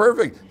would be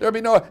perfect.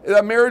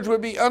 The marriage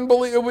would be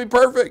unbelievable. It would be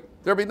perfect.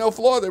 There'd be no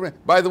flaw.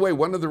 By the way,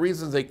 one of the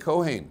reasons a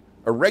Kohen,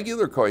 a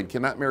regular Kohen,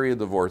 cannot marry a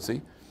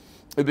divorcee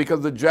is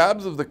because the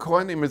jobs of the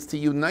Kohanim is to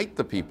unite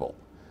the people.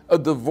 A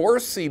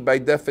divorcee, by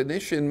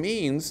definition,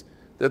 means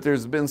that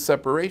there's been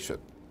separation.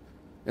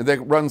 And that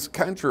runs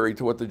contrary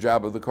to what the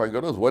job of the Kohen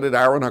Gadol is. What did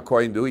Aaron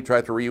HaKohen do? He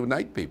tried to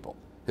reunite people.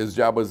 His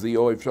job was the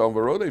Ohev Shalom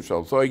V'Rodev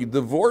Shalom. So a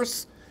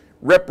divorce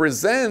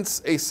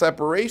represents a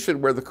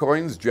separation where the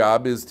Kohen's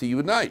job is to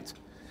unite.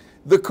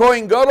 The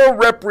Kohen Gadol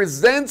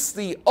represents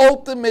the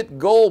ultimate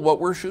goal,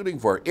 what we're shooting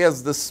for.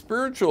 As the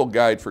spiritual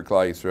guide for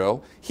Klal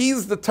Yisrael,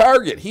 he's the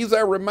target. He's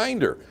our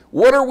reminder.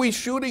 What are we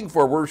shooting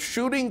for? We're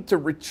shooting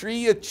to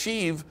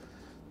achieve,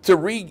 to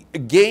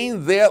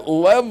regain that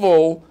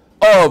level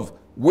of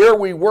where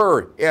we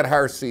were at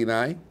Har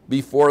Sinai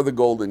before the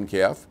golden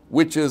calf,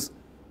 which is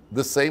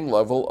the same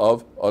level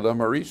of Adam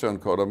Harishon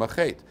Kodam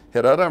Achet.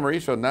 Had Adam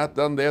Harishon not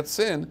done that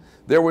sin,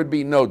 there would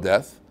be no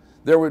death.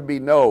 There would be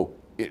no,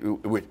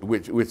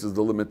 which is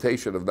the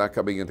limitation of not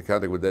coming into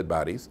contact with dead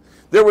bodies.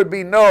 There would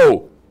be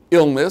no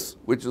illness,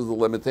 which is the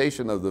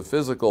limitation of the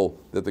physical,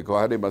 that the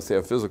Kohanim must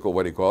have physical,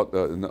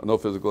 no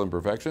physical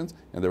imperfections,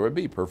 and there would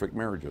be perfect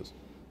marriages.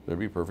 There'd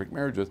be perfect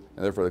marriages,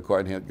 and therefore the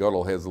Kohen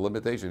Gadol has a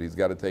limitation. He's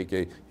got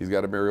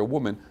to marry a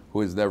woman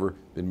who has never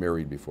been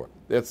married before.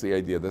 That's the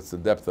idea. That's the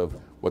depth of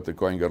what the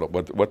Kohen Gadol,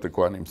 what the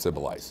Kohanim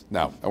symbolize.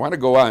 Now, I want to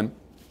go on.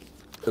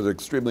 There's an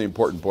extremely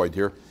important point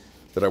here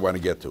that I want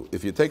to get to.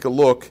 If you take a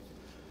look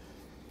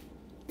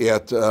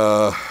at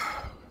Perek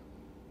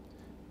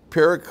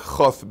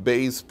Chof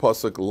Beis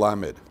Pasuk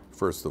Lamed,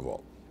 first of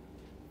all.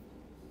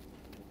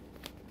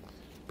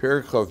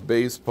 Perek Chof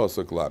Beis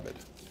Pasuk Lamed,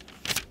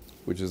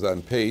 which is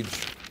on page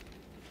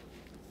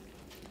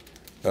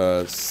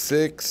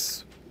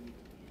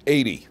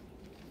 680.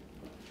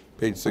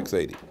 Page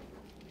 680.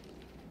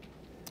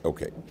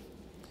 Okay.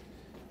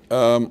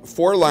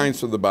 4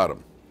 lines from the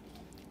bottom.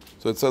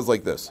 So it says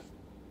like this.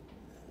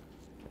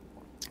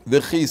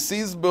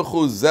 V'chisiz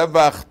b'chu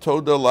zevach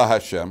toda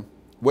laHashem.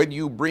 When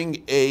you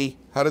bring a,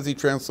 how does he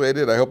translate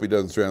it? I hope he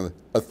doesn't translate it.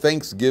 A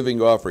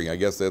thanksgiving offering. I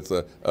guess that's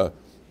a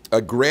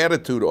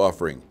gratitude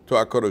offering to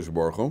HaKadosh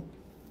Baruch Hu.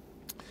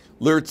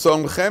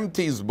 L'rtzomchem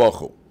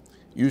tizbachu.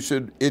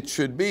 It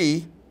should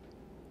be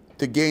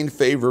to gain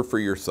favor for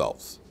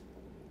yourselves.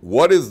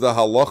 What is the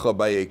halacha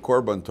by a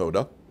korban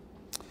toda?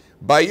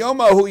 Bayom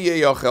ahu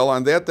yeyachel,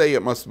 on that day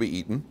it must be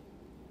eaten.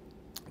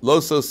 Lo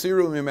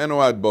sosiru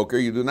mimenu ad boker,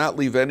 you do not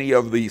leave any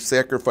of the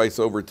sacrifice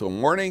over till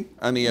morning.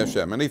 Ani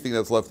Hashem, anything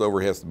that's left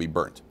over has to be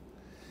burnt.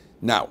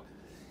 Now,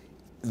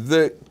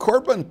 the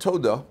korban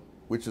toda,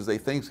 which is a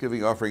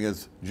thanksgiving offering,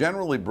 is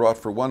generally brought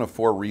for one of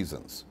 4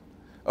 reasons.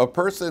 A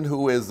person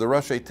who is the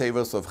Rashi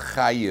Tevos of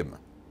Chayim,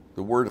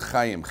 the word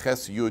Chayim,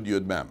 Ches Yud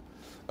Yud Mem.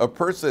 A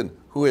person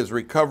who has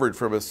recovered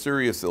from a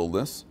serious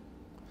illness,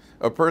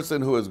 a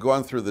person who has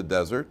gone through the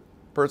desert,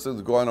 a person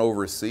who's gone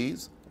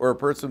overseas, or a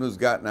person who's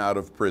gotten out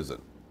of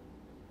prison.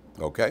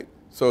 Okay?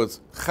 So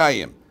it's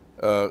Chayim.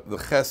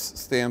 The Ches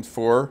stands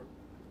for,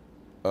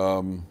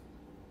 I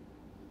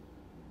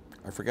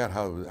forgot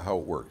how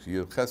it works.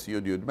 Ches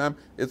Yud Yud Mem.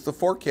 It's the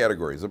 4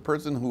 categories. A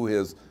person who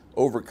has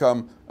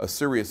overcome a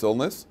serious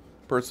illness,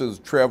 a person who's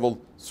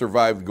traveled,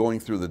 survived going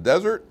through the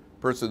desert,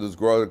 a person who's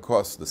gone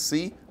across the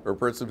sea, or a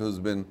person who's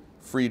been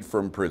freed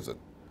from prison.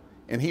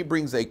 And he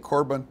brings a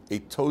korban, a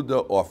toda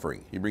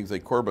offering. He brings a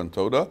korban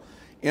toda,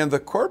 and the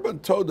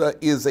korban toda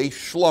is a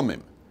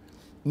shlomim.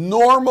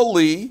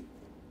 Normally,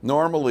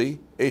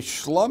 a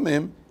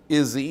shlomim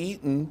is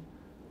eaten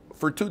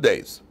for 2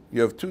 days.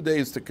 You have 2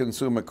 days to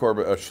consume a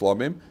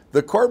shlomim.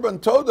 The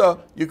korban toda,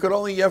 you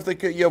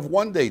have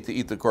 1 day to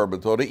eat the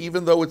korban toda,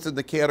 even though it's in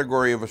the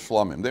category of a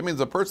shlomim. That means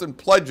a person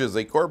pledges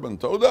a korban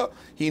toda.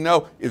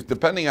 If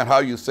depending on how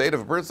you say it,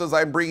 if a person says,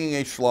 I'm bringing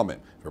a shlomim.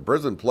 If a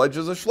person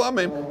pledges a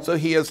shlomim, so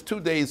he has 2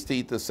 days to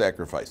eat the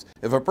sacrifice.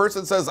 If a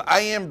person says,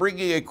 I am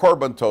bringing a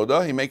korban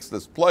toda, he makes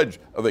this pledge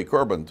of a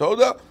korban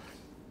toda,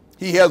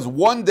 he has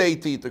 1 day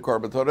to eat the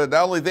korban toda.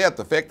 Not only that,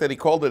 the fact that he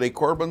called it a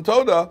korban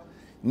toda,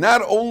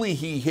 not only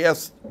he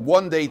has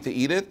 1 day to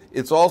eat it,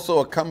 it's also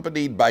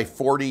accompanied by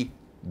 40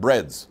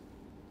 breads.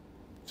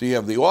 So you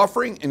have the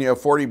offering and you have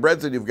 40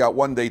 breads and you've got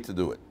 1 day to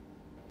do it.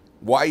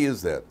 Why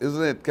is that?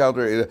 Isn't it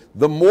counter?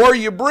 The more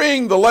you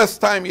bring, the less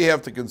time you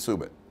have to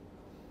consume it.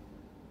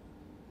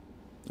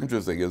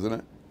 Interesting, isn't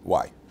it?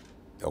 Why?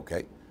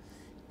 Okay.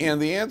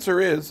 And the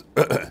answer is,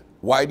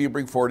 why do you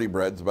bring 40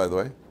 breads, by the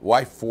way?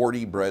 Why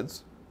 40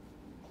 breads?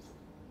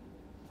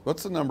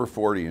 What's the number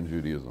 40 in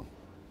Judaism?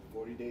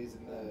 40 days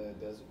in the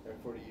desert, or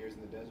 40 years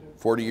in the desert.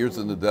 40 years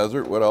in the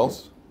desert. What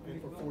else?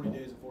 For 40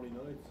 days and 40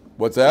 nights.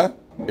 What's that?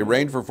 It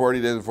rained for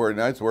 40 days and 40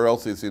 nights. Where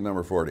else do you see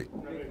number 40?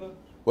 Mikvah.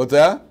 What's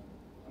that?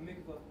 A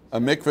mikvah. A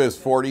mikveh is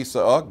 40.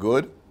 So, oh,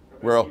 good.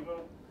 Where else?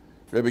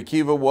 Rabbi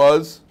Kiva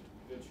was?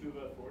 Did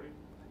Tshuva at 40?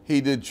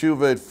 He did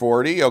tshuva at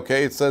 40.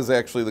 Okay, it says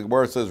actually, the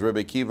Gemara says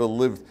Rabbi Kiva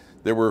lived,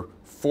 there were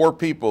 4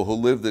 people who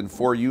lived in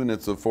 4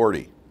 units of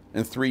 40.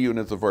 In 3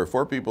 units of 40.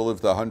 4 people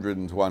lived to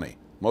 120.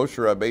 Moshe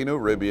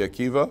Rabbeinu, Rabbi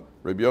Akiva,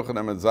 Rabbi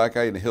Yochanan ben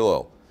Zakkai, and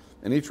Hillel.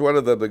 And each one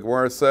of them, the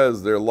Gemara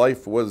says, their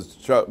life was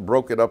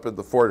broken up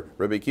into 40.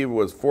 Rabbi Akiva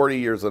was 40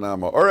 years in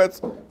Amma Oretz,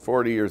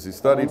 40 years he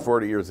studied,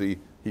 40 years he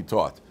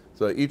taught.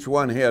 So each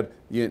one had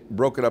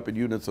broken up in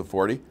units of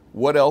 40.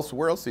 What else?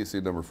 Where else do you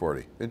see number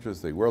 40?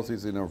 Interesting. Where else do you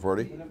see number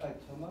 40?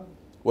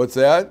 What's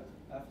that?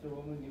 After a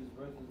woman gives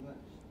birth, isn't that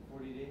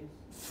 40 days?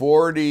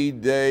 40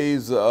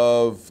 days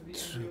of...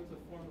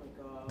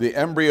 The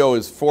embryo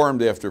is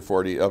formed after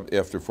 40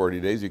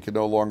 days. You can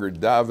no longer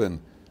daven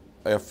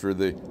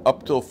after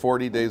up till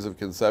 40 days of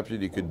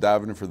conception. You could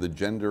daven for the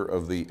gender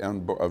of the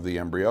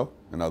embryo.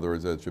 In other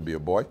words, it should be a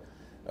boy.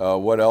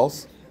 What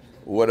else?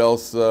 What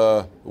else?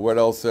 What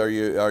else are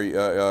you?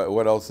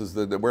 What else is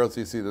the? Where else do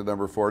you see the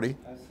number 40?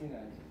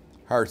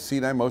 Har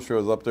Sinai. Moshe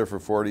was up there for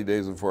 40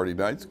 days and 40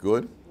 nights.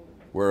 Good.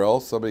 Where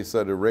else? Somebody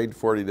said it rained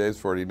 40 days,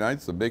 40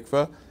 nights. The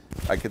mikveh.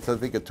 I can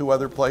think of 2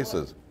 other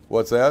places.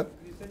 What's that?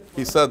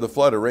 He said the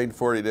flood. It rained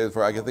 40 days.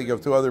 I can think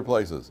of 2 other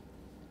places.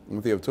 I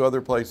can think of 2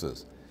 other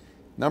places.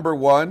 Number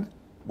 1,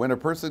 when a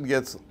person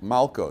gets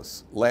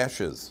malchus,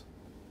 lashes,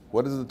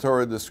 what does the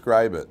Torah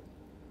describe it?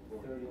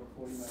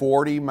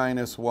 40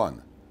 minus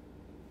 1.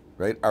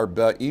 Right?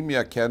 Arba im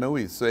yakenu,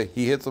 we say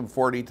he hits him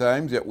 40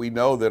 times, yet we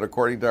know that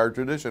according to our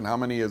tradition, how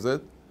many is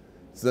it?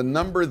 It's the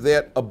number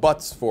that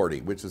abuts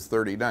 40, which is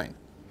 39.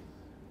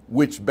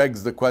 Which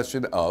begs the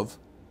question of,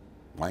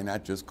 why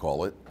not just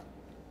call it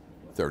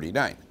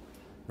 39?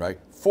 Right?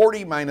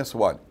 40 minus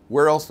 1.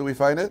 Where else do we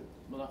find it?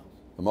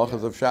 The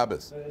Malachas of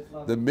Shabbos.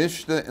 The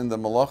Mishnah in the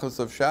Malachas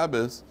of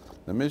Shabbos,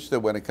 the Mishnah,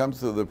 when it comes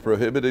to the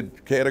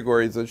prohibited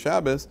categories of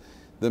Shabbos,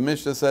 the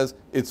Mishnah says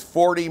it's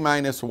 40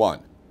 minus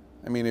 1.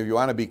 I mean, if you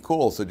want to be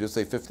cool, so just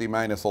say 50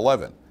 minus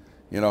 11.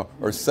 You know,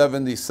 or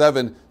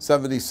 77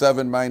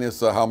 minus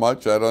how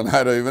much? I don't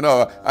even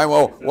know.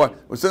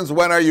 Since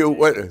when are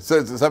you,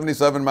 since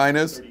 77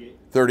 minus?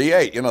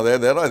 38. You know,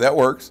 that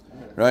works,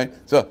 right?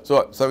 So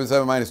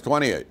 77 minus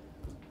 28.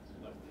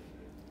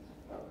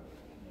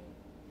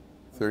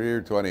 30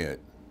 or 28.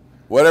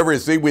 Whatever,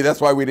 see,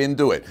 that's why we didn't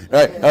do it.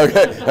 Right?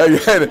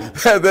 Okay.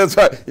 That's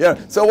right. Yeah.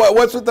 So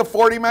what's with the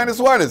 40 minus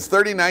 1? It's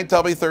 39.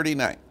 Tell me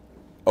 39.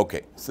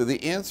 Okay, so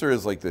the answer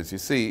is like this. You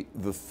see,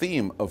 the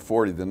theme of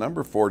 40, the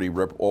number 40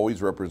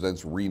 always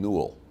represents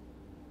renewal.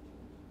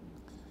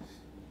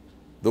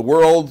 The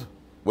world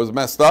was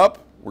messed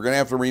up. We're going to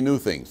have to renew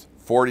things.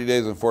 40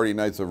 days and 40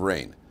 nights of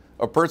rain.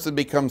 A person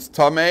becomes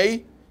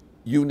tameh.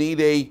 You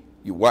need a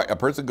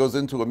person goes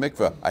into a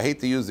mikveh. I hate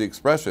to use the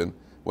expression.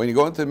 When you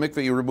go into a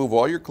mikveh, you remove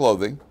all your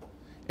clothing,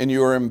 and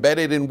you are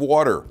embedded in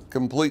water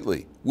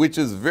completely, which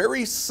is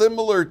very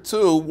similar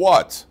to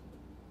what?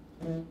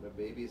 The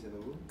baby's in the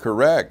womb?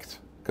 Correct,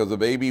 because the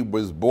baby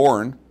was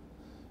born,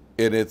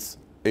 and it's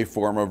a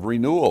form of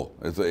renewal.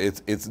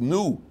 It's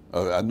new,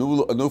 a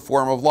new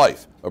form of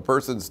life. A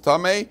person's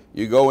tameh,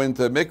 you go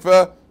into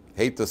mikveh,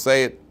 hate to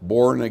say it,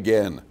 born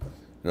again,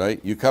 right?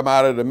 You come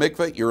out of the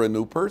mikveh, you're a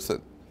new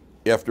person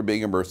after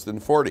being immersed in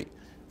 40.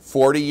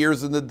 40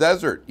 years in the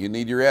desert, you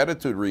need your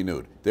attitude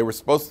renewed. They were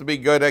supposed to be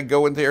good at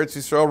going to Eretz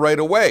Yisrael right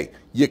away.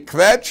 You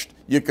kvetched,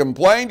 you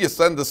complained, you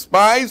send the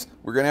spies,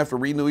 we're going to have to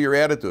renew your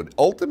attitude.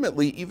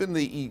 Ultimately, even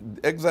the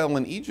exile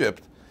in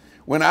Egypt,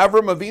 when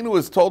Avram Avinu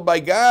was told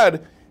by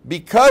God,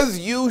 because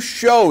you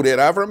showed it,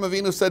 Avram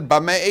Avinu said,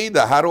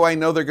 B'me'eda, how do I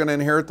know they're going to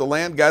inherit the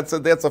land? God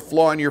said, that's a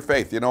flaw in your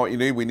faith. You know what you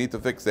need? We need to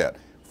fix that.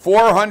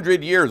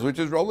 400 years, which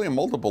is only a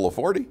multiple of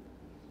 40.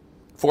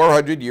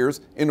 400 years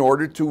in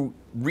order to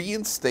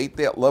reinstate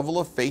that level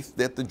of faith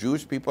that the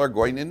Jewish people are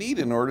going to need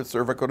in order to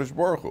serve HaKadosh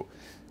Baruch Hu.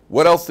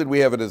 What else did we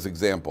have in as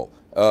example?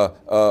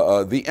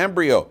 The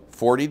embryo,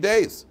 40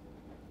 days.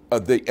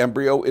 The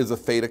embryo is a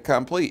fait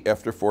accompli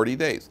after 40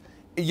 days.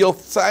 You'll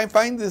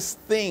find this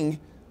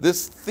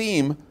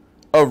theme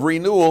of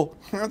renewal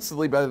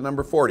constantly by the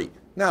number 40.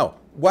 Now,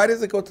 why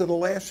does it go to the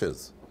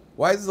lashes?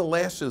 Why is the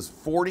lashes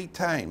 40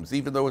 times,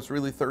 even though it's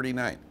really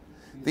 39?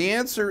 The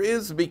answer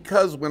is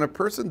because when a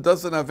person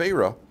does an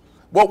Aveira,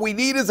 what we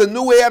need is a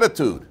new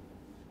attitude.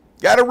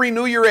 Got to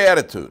renew your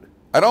attitude.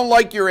 I don't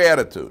like your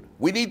attitude.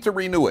 We need to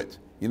renew it.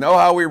 You know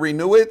how we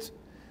renew it?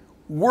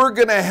 We're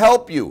going to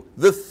help you.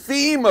 The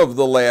theme of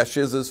the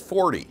lashes is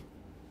 40.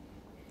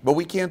 But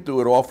we can't do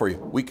it all for you.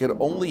 We can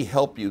only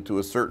help you to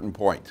a certain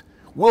point.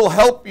 We'll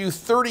help you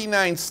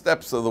 39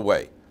 steps of the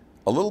way.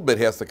 A little bit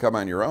has to come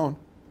on your own.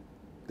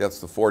 That's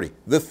the 40.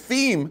 The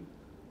theme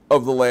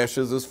of the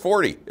lashes is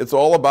 40. It's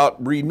all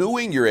about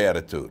renewing your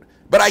attitude.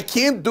 But I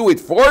can't do it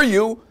for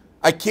you.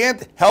 I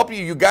can't help you.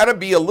 You got to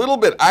be a little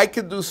bit. I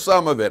could do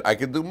some of it. I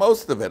could do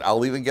most of it.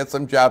 I'll even get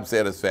some job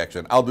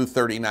satisfaction. I'll do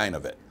 39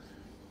 of it.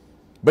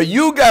 But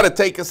you got to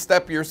take a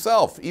step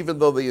yourself, even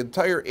though the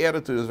entire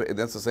attitude is, and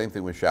that's the same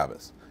thing with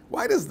Shabbos.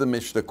 Why does the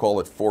Mishnah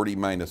call it 40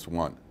 minus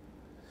 1?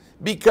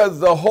 Because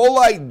the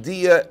whole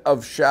idea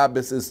of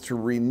Shabbos is to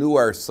renew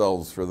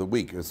ourselves for the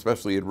week,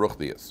 especially at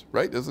Ruchnius,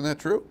 right? Isn't that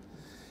true?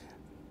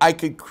 I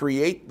could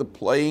create the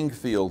playing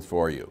field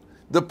for you.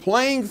 The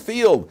playing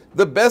field,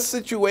 the best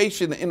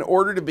situation in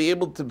order to be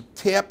able to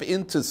tap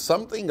into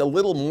something a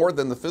little more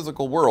than the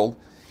physical world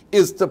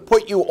is to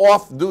put you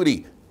off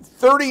duty.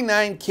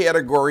 39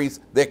 categories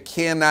that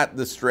cannot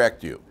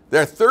distract you.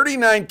 There are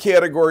 39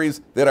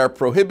 categories that are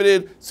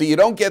prohibited so you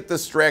don't get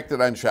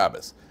distracted on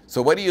Shabbos.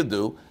 So what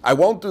do? I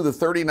won't do the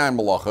 39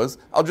 malachas.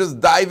 I'll just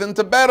dive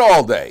into bed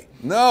all day.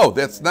 No,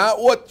 that's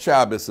not what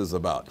Shabbos is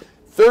about.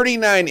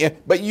 39,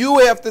 but you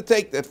have to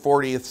take that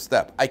 40th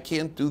step. I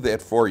can't do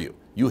that for you.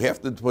 You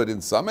have to put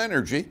in some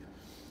energy.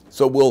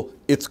 So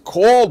it's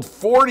called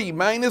 40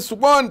 minus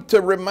 1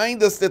 to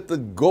remind us that the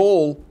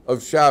goal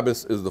of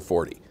Shabbos is the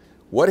 40.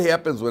 What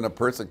happens when a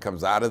person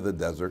comes out of the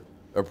desert,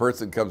 a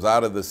person comes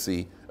out of the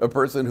sea, a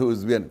person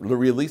who's been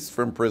released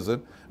from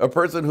prison, a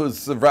person who's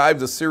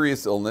survived a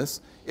serious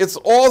illness? It's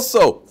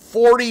also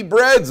 40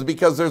 breads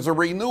because there's a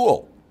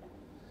renewal.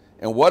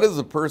 And what does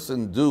a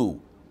person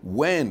do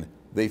when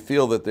they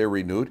feel that they're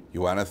renewed?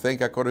 You want to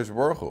thank HaKadosh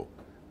Baruch Hu.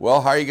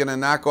 Well, how are you going to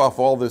knock off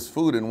all this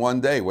food in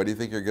one day? What do you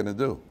think you're going to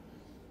do?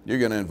 You're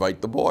going to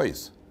invite the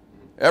boys.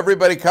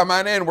 Everybody come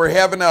on in. We're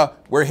having a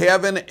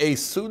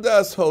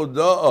Sudas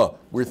Hoda'ah.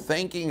 We're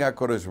thanking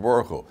HaKadosh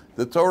Baruch Hu.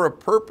 The Torah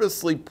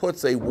purposely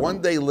puts a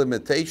one-day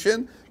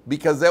limitation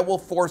because that will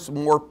force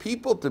more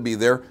people to be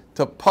there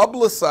to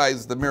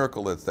publicize the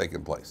miracle that's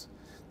taken place,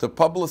 to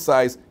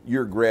publicize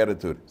your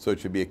gratitude. So it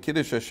should be a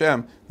Kiddush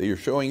Hashem that you're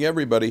showing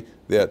everybody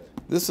that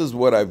this is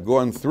what I've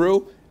gone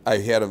through. I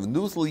had a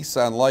new lease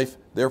on life,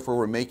 therefore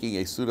we're making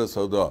a Sudas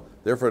Hoda'ah.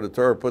 Therefore the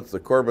Torah puts the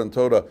Korban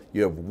Todah.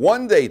 You have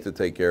one day to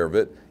take care of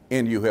it,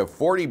 and you have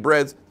 40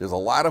 breads. There's a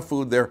lot of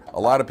food there. A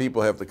lot of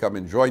people have to come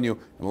and join you,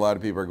 and a lot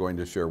of people are going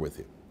to share with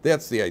you.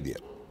 That's the idea.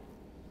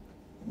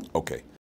 Okay.